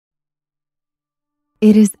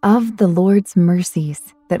It is of the Lord's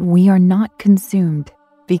mercies that we are not consumed,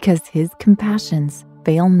 because his compassions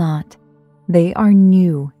fail not. They are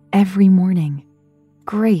new every morning.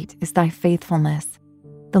 Great is thy faithfulness.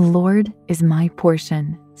 The Lord is my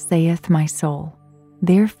portion, saith my soul.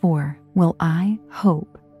 Therefore will I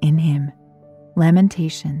hope in him.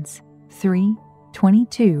 Lamentations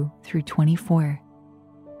 3:22-24.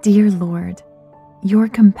 Dear Lord, your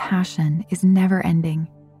compassion is never ending,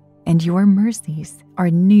 and your mercies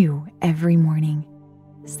are new every morning.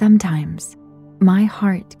 Sometimes my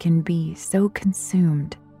heart can be so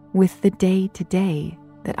consumed with the day-to-day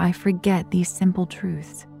that I forget these simple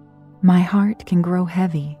truths. My heart can grow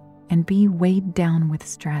heavy and be weighed down with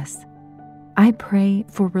stress. I pray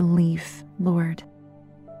for relief, Lord.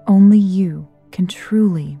 Only you can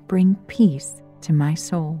truly bring peace to my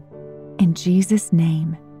soul. In Jesus'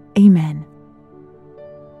 name, amen.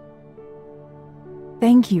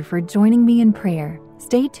 Thank you for joining me in prayer.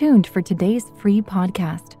 Stay tuned for today's free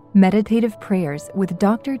podcast, Meditative Prayers with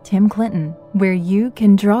Dr. Tim Clinton, where you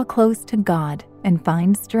can draw close to God and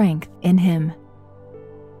find strength in him.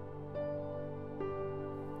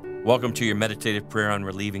 Welcome to your meditative prayer on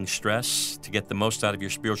relieving stress. To get the most out of your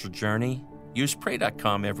spiritual journey, use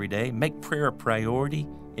pray.com every day. Make prayer a priority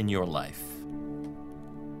in your life.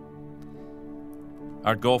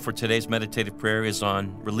 Our goal for today's meditative prayer is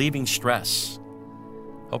on relieving stress.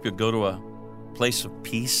 Hope you'll go to a place of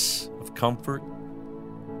peace, of comfort,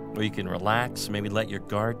 where you can relax, maybe let your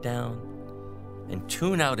guard down, and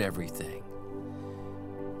tune out everything.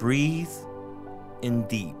 Breathe in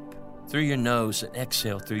deep through your nose and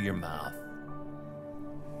exhale through your mouth.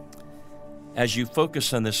 As you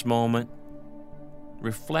focus on this moment,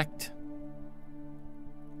 reflect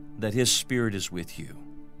that His Spirit is with you.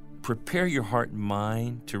 Prepare your heart and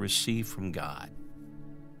mind to receive from God.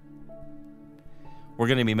 We're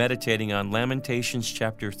going to be meditating on Lamentations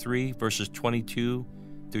chapter 3, verses 22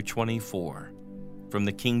 through 24 from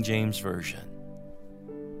the King James Version.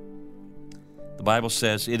 The Bible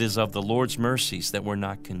says, "It is of the Lord's mercies that we're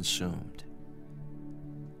not consumed,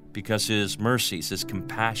 because His mercies, His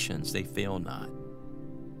compassions, they fail not.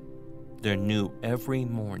 They're new every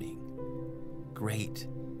morning. Great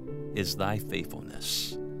is thy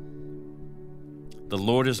faithfulness. The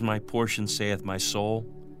Lord is my portion, saith my soul.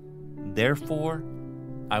 Therefore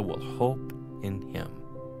I will hope in Him."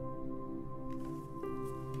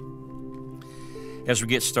 As we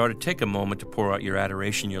get started, take a moment to pour out your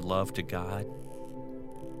adoration, your love to God.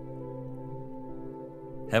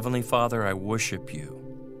 Heavenly Father, I worship you,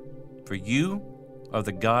 for you are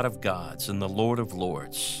the God of gods and the Lord of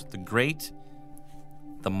lords, the great,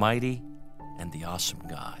 the mighty, and the awesome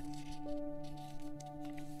God.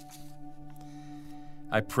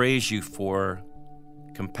 I praise you for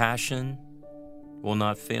compassion will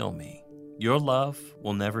not fail me. Your love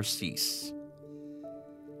will never cease.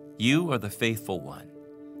 You are the faithful one,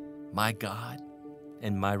 my God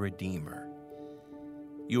and my Redeemer.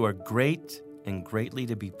 You are great and greatly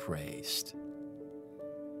to be praised.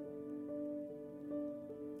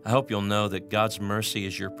 I hope you'll know that God's mercy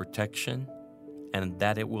is your protection and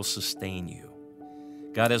that it will sustain you.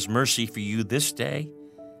 God has mercy for you this day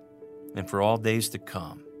and for all days to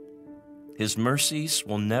come. His mercies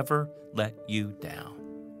will never let you down.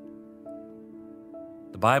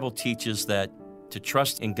 The Bible teaches that to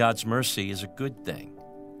trust in God's mercy is a good thing.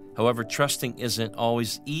 However, trusting isn't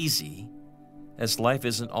always easy, as life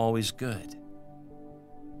isn't always good.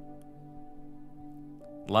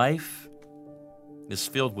 Life is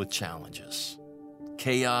filled with challenges,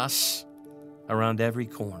 chaos around every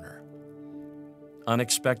corner,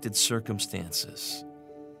 unexpected circumstances,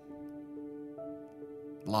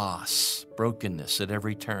 loss, brokenness at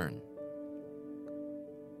every turn.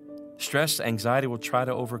 Stress, anxiety will try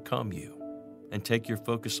to overcome you and take your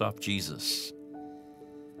focus off Jesus.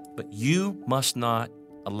 But you must not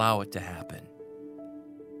allow it to happen.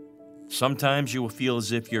 Sometimes you will feel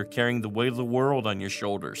as if you're carrying the weight of the world on your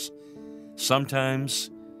shoulders. Sometimes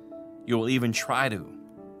you will even try to.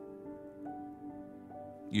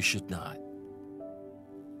 You should not.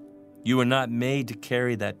 You are not made to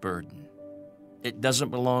carry that burden. It doesn't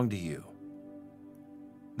belong to you.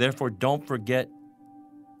 Therefore, don't forget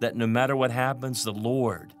that no matter what happens, the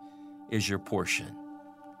Lord is your portion.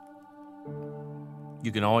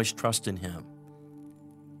 You can always trust in Him.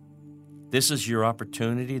 This is your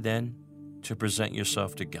opportunity then to present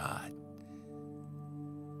yourself to God.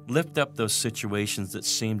 Lift up those situations that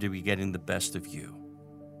seem to be getting the best of you.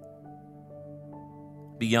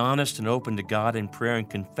 Be honest and open to God in prayer and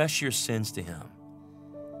confess your sins to Him.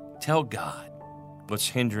 Tell God what's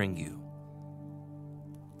hindering you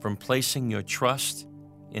from placing your trust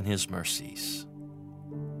in His mercies.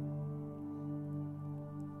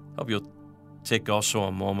 hope you'll take also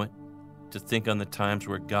a moment to think on the times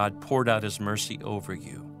where God poured out His mercy over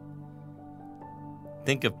you.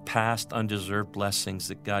 Think of past undeserved blessings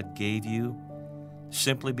that God gave you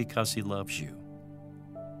simply because He loves you.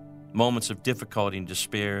 Moments of difficulty and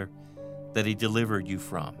despair that He delivered you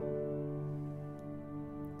from.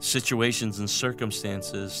 Situations and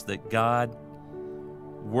circumstances that God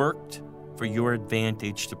worked for your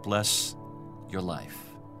advantage to bless your life.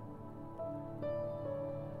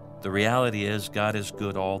 The reality is God is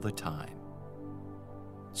good all the time.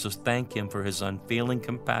 So thank Him for His unfailing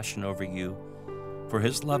compassion over you, for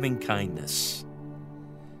His loving kindness.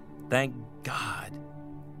 Thank God.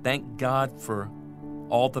 Thank God for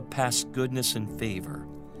all the past goodness and favor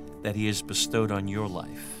that He has bestowed on your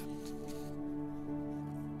life.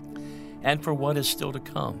 And for what is still to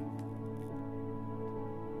come.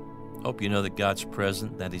 Hope you know that God's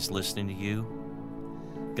present, that He's listening to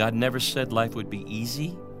you. God never said life would be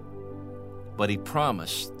easy, but He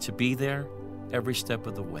promised to be there every step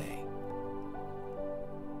of the way.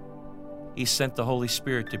 He sent the Holy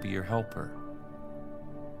Spirit to be your helper.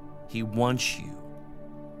 He wants you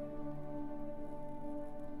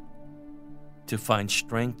to find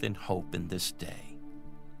strength and hope in this day.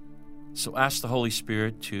 So ask the Holy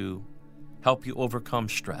Spirit to help you overcome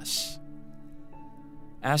stress.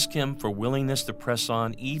 Ask Him for willingness to press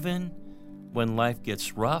on even when life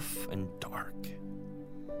gets rough and dark.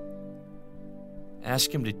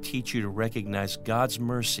 Ask Him to teach you to recognize God's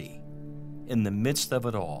mercy in the midst of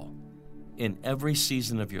it all, in every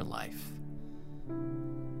season of your life.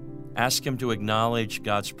 Ask Him to acknowledge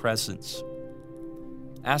God's presence.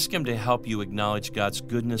 Ask Him to help you acknowledge God's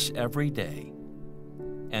goodness every day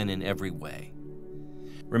and in every way.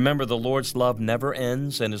 Remember, the Lord's love never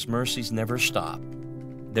ends and His mercies never stop.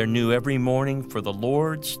 They're new every morning, for the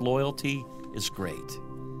Lord's loyalty is great.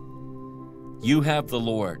 You have the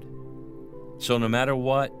Lord. So no matter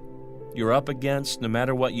what you're up against, no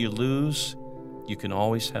matter what you lose, you can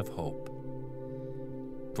always have hope.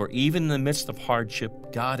 For even in the midst of hardship,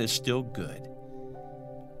 God is still good,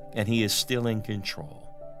 and He is still in control.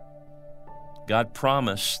 God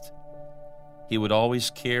promised He would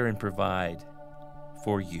always care and provide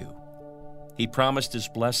for you. He promised His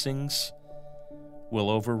blessings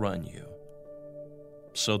will overrun you.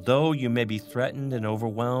 So though you may be threatened and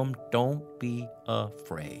overwhelmed, don't be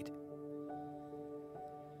afraid.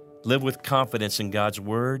 Live with confidence in God's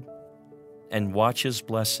Word and watch His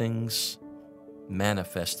blessings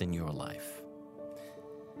manifest in your life.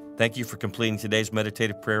 Thank you for completing today's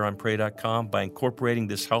meditative prayer on Pray.com. By incorporating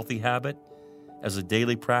this healthy habit as a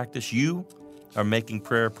daily practice, you are making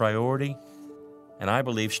prayer a priority, and I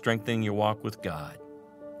believe strengthening your walk with God.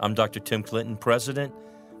 I'm Dr. Tim Clinton, President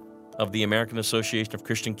of the American Association of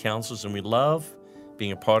Christian Counselors, and we love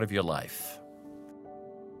being a part of your life.